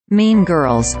Mean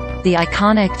Girls, the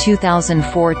iconic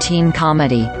 2014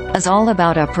 comedy, is all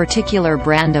about a particular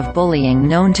brand of bullying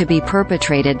known to be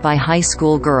perpetrated by high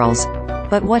school girls.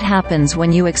 But what happens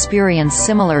when you experience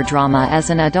similar drama as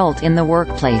an adult in the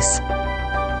workplace?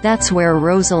 That's where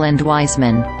Rosalind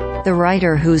Wiseman, the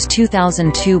writer whose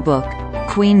 2002 book,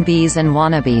 Queen Bees and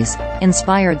Wannabes,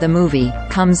 inspired the movie,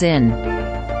 comes in.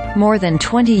 More than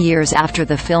 20 years after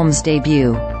the film's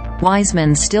debut,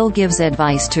 Wiseman still gives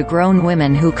advice to grown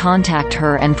women who contact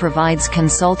her and provides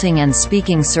consulting and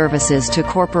speaking services to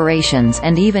corporations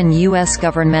and even U.S.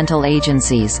 governmental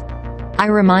agencies. I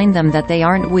remind them that they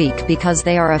aren't weak because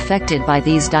they are affected by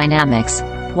these dynamics,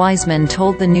 Wiseman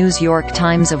told the New York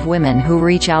Times of women who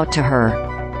reach out to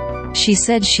her. She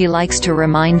said she likes to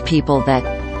remind people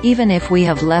that, even if we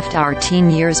have left our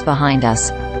teen years behind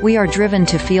us, we are driven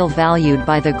to feel valued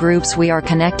by the groups we are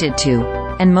connected to,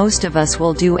 and most of us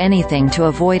will do anything to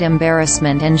avoid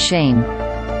embarrassment and shame.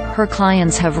 Her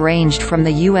clients have ranged from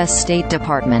the U.S. State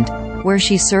Department, where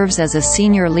she serves as a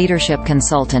senior leadership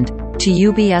consultant, to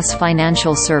UBS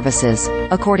Financial Services,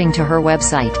 according to her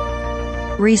website.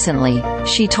 Recently,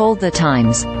 she told The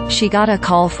Times, she got a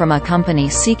call from a company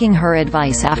seeking her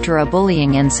advice after a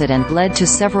bullying incident led to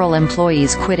several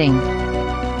employees quitting.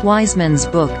 Wiseman's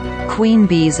book, Queen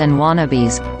Bees and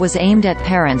Wannabes, was aimed at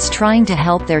parents trying to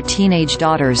help their teenage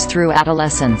daughters through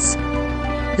adolescence.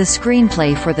 The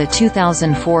screenplay for the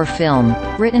 2004 film,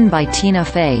 written by Tina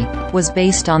Fey, was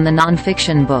based on the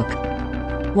nonfiction book.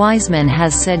 Wiseman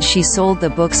has said she sold the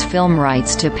book's film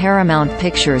rights to Paramount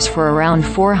Pictures for around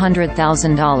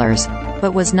 $400,000,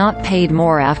 but was not paid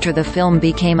more after the film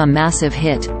became a massive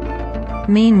hit.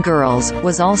 Mean Girls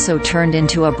was also turned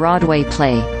into a Broadway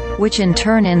play, which in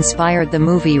turn inspired the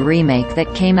movie remake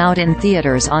that came out in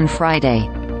theaters on Friday.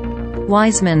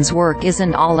 Wiseman's work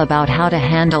isn't all about how to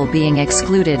handle being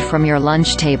excluded from your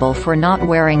lunch table for not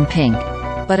wearing pink,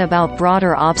 but about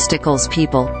broader obstacles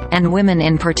people, and women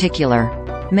in particular,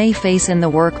 may face in the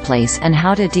workplace and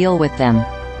how to deal with them.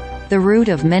 The root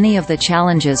of many of the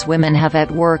challenges women have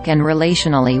at work and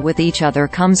relationally with each other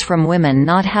comes from women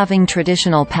not having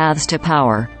traditional paths to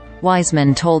power,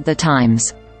 Wiseman told The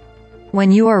Times. When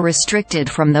you are restricted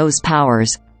from those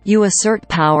powers, you assert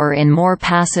power in more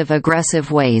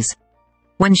passive-aggressive ways.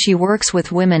 When she works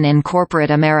with women in corporate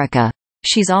America,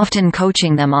 she's often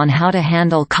coaching them on how to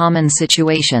handle common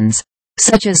situations,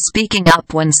 such as speaking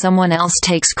up when someone else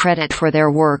takes credit for their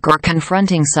work or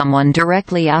confronting someone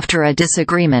directly after a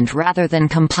disagreement rather than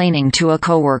complaining to a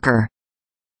coworker.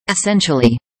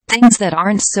 Essentially, things that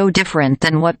aren't so different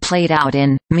than what played out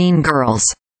in Mean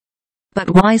Girls. But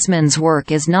Wiseman's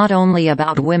work is not only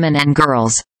about women and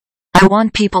girls. I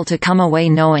want people to come away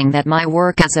knowing that my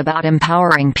work is about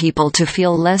empowering people to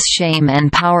feel less shame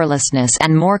and powerlessness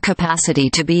and more capacity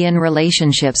to be in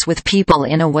relationships with people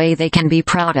in a way they can be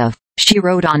proud of, she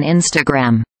wrote on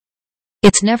Instagram.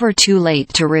 It's never too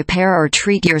late to repair or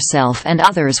treat yourself and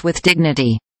others with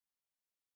dignity.